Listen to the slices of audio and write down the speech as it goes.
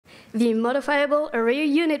The modifiable area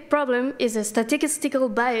unit problem is a statistical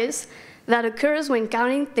bias that occurs when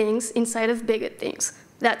counting things inside of bigger things.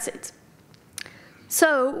 That's it.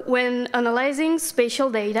 So, when analyzing spatial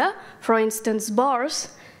data, for instance bars,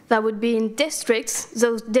 that would be in districts,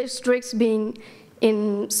 those districts being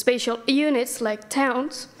in spatial units like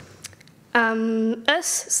towns, us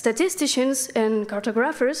statisticians and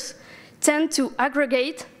cartographers tend to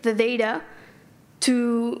aggregate the data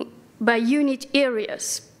by unit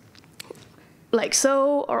areas, like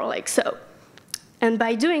so or like so. And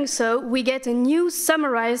by doing so, we get a new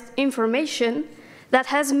summarized information that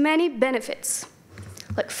has many benefits.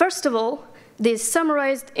 Like, first of all, this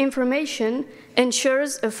summarized information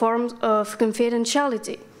ensures a form of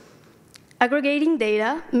confidentiality. Aggregating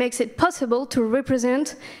data makes it possible to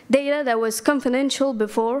represent data that was confidential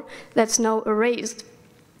before, that's now erased.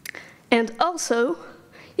 And also,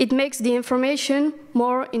 it makes the information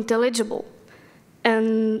more intelligible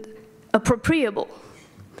and appropriable.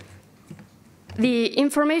 The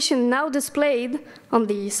information now displayed on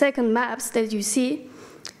the second maps that you see,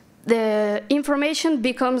 the information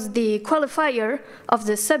becomes the qualifier of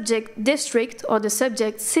the subject district or the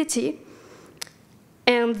subject city,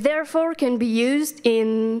 and therefore can be used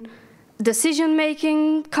in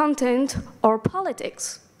decision-making, content, or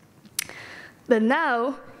politics. But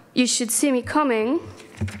now, you should see me coming,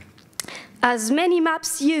 as many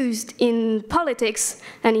maps used in politics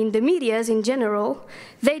and in the medias in general,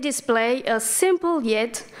 they display a simple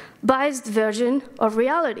yet biased version of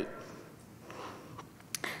reality.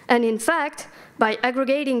 And in fact, by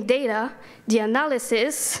aggregating data, the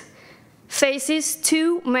analysis faces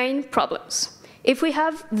two main problems. If we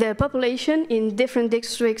have the population in different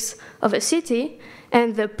districts of a city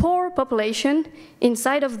and the poor population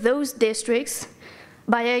inside of those districts,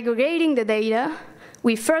 by aggregating the data,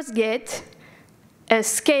 we first get a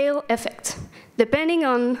scale effect. Depending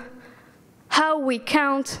on how we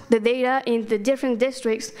count the data in the different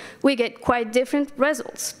districts, we get quite different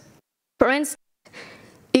results. For instance,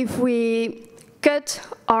 if we cut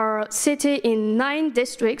our city in 9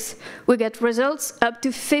 districts, we get results up to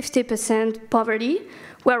 50% poverty,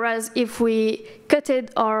 whereas if we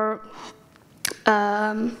cutted our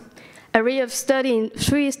area of study in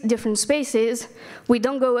 3 different spaces, we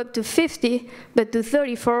don't go up to 50, but to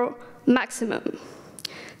 34 maximum.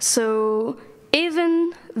 So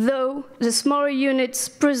even though the smaller units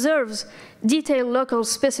preserves detailed local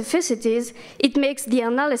specificities, it makes the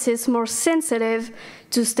analysis more sensitive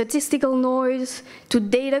to statistical noise, to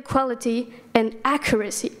data quality and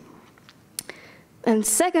accuracy. And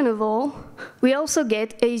second of all, we also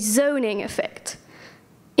get a zoning effect.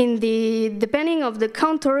 Depending on the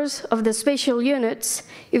contours of the spatial units,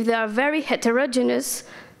 if they are very heterogeneous,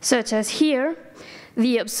 such as here,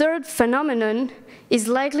 the observed phenomenon is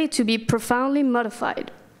likely to be profoundly modified.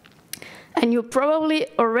 And you probably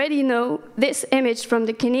already know this image from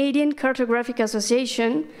the Canadian Cartographic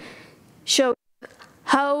Association shows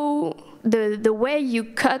how the way you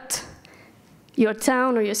cut your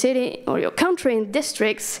town or your city or your country in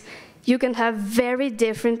districts, you can have very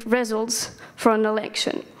different results for an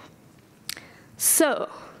election. So,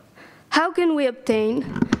 how can we obtain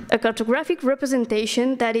a cartographic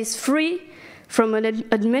representation that is free from an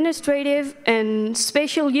administrative and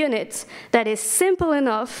spatial units that is simple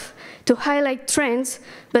enough to highlight trends,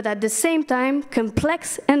 but at the same time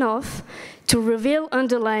complex enough to reveal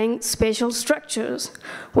underlying spatial structures,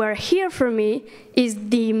 where here for me is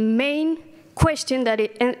the main question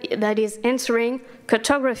that is answering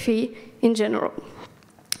cartography in general.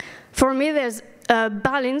 For me, there's a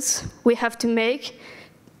balance we have to make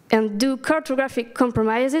and do cartographic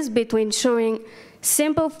compromises between showing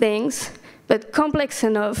simple things but complex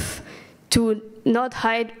enough to not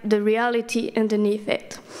hide the reality underneath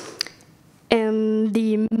it. And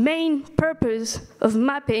the main purpose of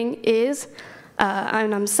mapping is,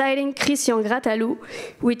 and I'm citing Christian Grattalou,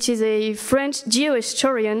 which is a French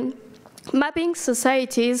geohistorian. Mapping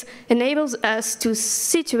societies enables us to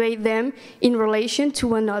situate them in relation to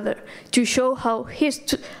one another, to show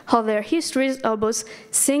how their histories are both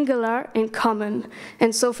singular and common.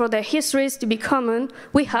 And so for their histories to be common,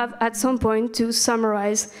 we have at some point to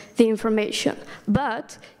summarize the information.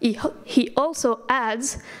 But he also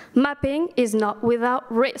adds, mapping is not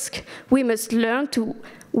without risk. We must learn to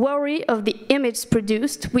worry of the images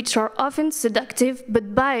produced, which are often seductive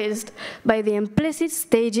but biased by the implicit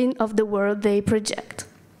staging of the world they project.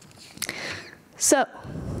 So,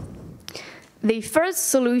 the first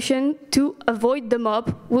solution to avoid the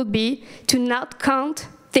MAUP would be to not count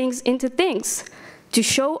things into things, to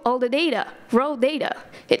show all the data, raw data.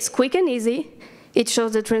 It's quick and easy, it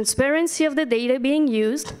shows the transparency of the data being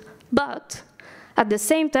used, but At the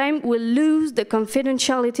same time, we'll lose the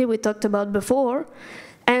confidentiality we talked about before.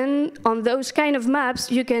 And on those kind of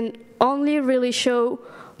maps, you can only really show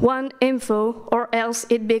one info, or else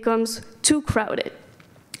it becomes too crowded.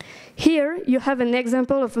 Here, you have an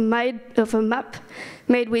example of a map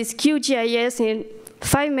made with QGIS in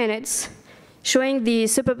 5 minutes, showing the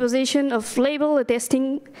superposition of label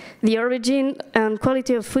attesting the origin and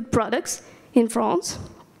quality of food products in France.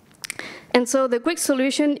 And so the quick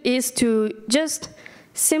solution is to just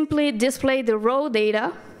simply display the raw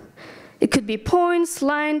data. It could be points,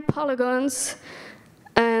 lines, polygons,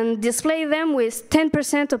 and display them with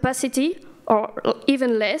 10% opacity or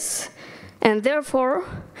even less. And therefore,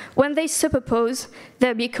 when they superpose,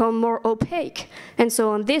 they become more opaque. And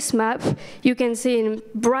so on this map, you can see in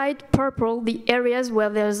bright purple the areas where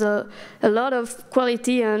there's a lot of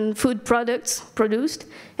quality and food products produced,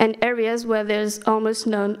 and areas where there's almost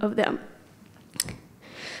none of them.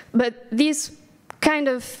 But this kind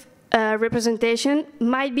of representation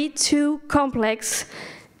might be too complex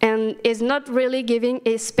and is not really giving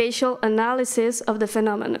a spatial analysis of the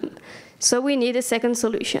phenomenon. So we need a second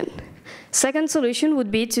solution. Second solution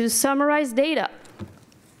would be to summarize data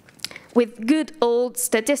with good old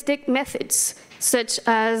statistic methods, such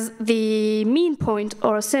as the mean point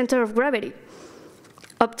or center of gravity,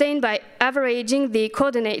 obtained by averaging the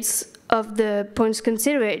coordinates of the points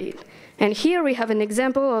considered. And here we have an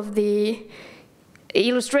example of the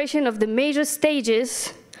illustration of the major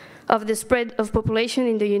stages of the spread of population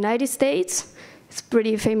in the United States. It's a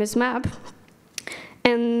pretty famous map.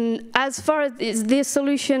 And as far as this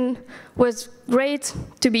solution was great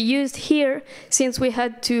to be used here, since we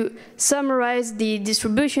had to summarize the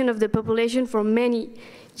distribution of the population for many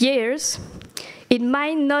years, it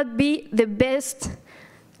might not be the best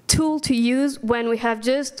tool to use when we have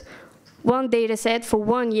just one data set for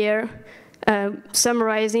 1 year,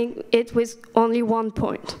 summarizing it with only 1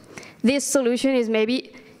 point. This solution is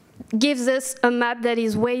maybe gives us a map that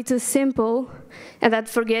is way too simple and that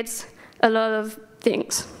forgets a lot of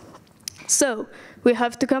things. So we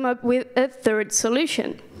have to come up with a third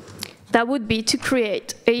solution. That would be to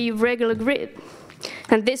create a regular grid.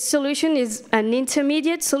 And this solution is an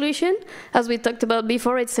intermediate solution. As we talked about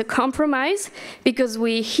before, it's a compromise because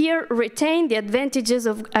we here retain the advantages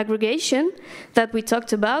of aggregation that we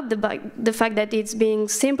talked about, the fact that it's being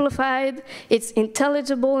simplified, it's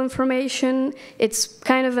intelligible information, it's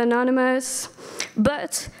kind of anonymous,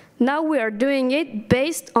 but now we are doing it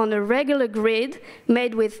based on a regular grid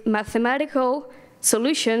made with mathematical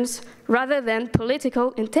solutions rather than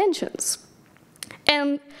political intentions.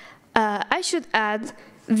 And I should add,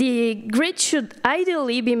 the grid should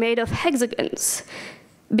ideally be made of hexagons,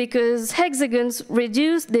 because hexagons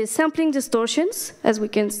reduce the sampling distortions, as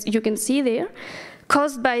you can see there,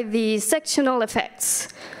 caused by the sectional effects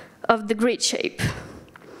of the grid shape.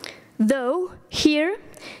 Though, here,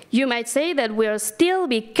 you might say that we'll still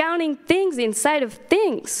be counting things inside of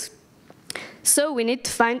things. So we need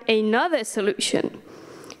to find another solution.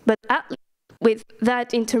 But at least with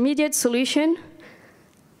that intermediate solution,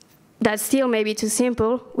 that still may be too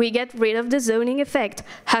simple, we get rid of the zoning effect,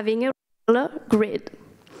 having a regular grid.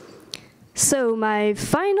 So my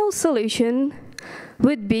final solution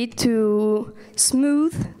would be to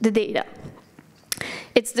smooth the data.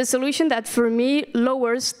 It's the solution that, for me,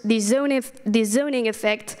 lowers the zoning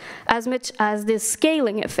effect as much as the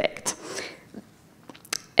scaling effect.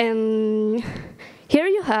 And here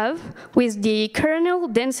you have, with the kernel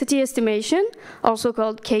density estimation, also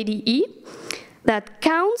called KDE, that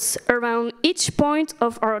counts around each point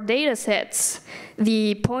of our data sets,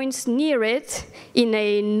 the points near it in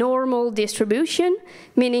a normal distribution,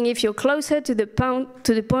 meaning if you're closer to the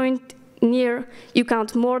point near, you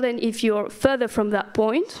count more than if you're further from that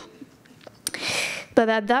point. But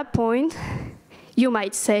at that point, you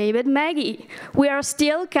might say, but Maggie, we are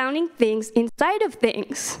still counting things inside of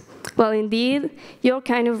things. Well, indeed, you're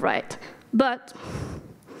kind of right. But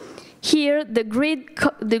here, the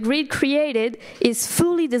grid created is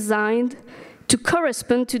fully designed to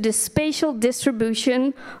correspond to the spatial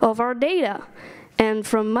distribution of our data. And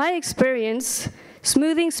from my experience,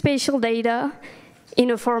 smoothing spatial data in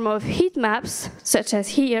a form of heat maps, such as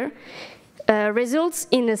here, results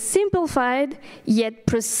in a simplified yet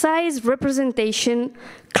precise representation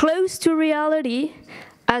close to reality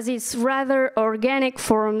as its rather organic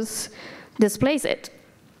forms displays it.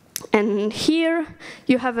 And here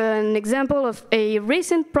you have an example of a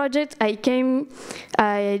recent project I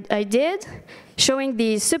did, showing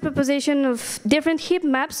the superposition of different heat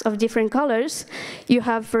maps of different colors. You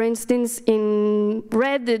have, for instance, in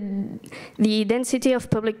red, the density of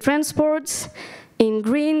public transports, In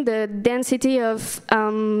green, the density of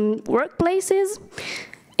workplaces.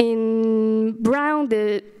 In brown,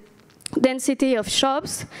 the density of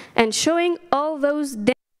shops, and showing all those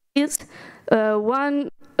densities one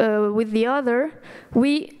with the other,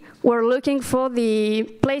 we were looking for the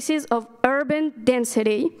places of urban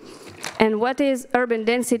density. And what is urban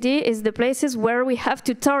density is the places where we have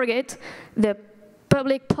to target the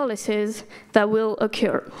public policies that will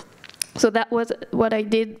occur. So that was what I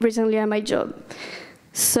did recently at my job.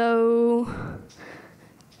 So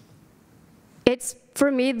it's,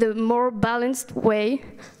 for me, the more balanced way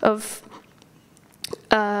of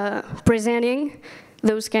presenting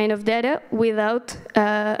those kind of data without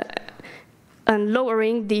and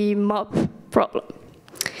lowering the MAUP problem.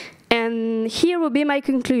 And here will be my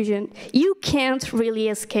conclusion. You can't really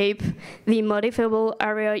escape the modifiable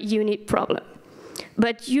area unit problem,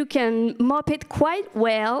 but you can mop it quite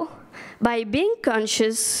well by being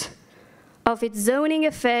conscious of its zoning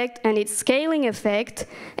effect and its scaling effect,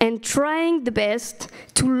 and trying the best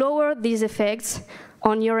to lower these effects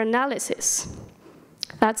on your analysis.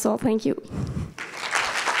 That's all, thank you.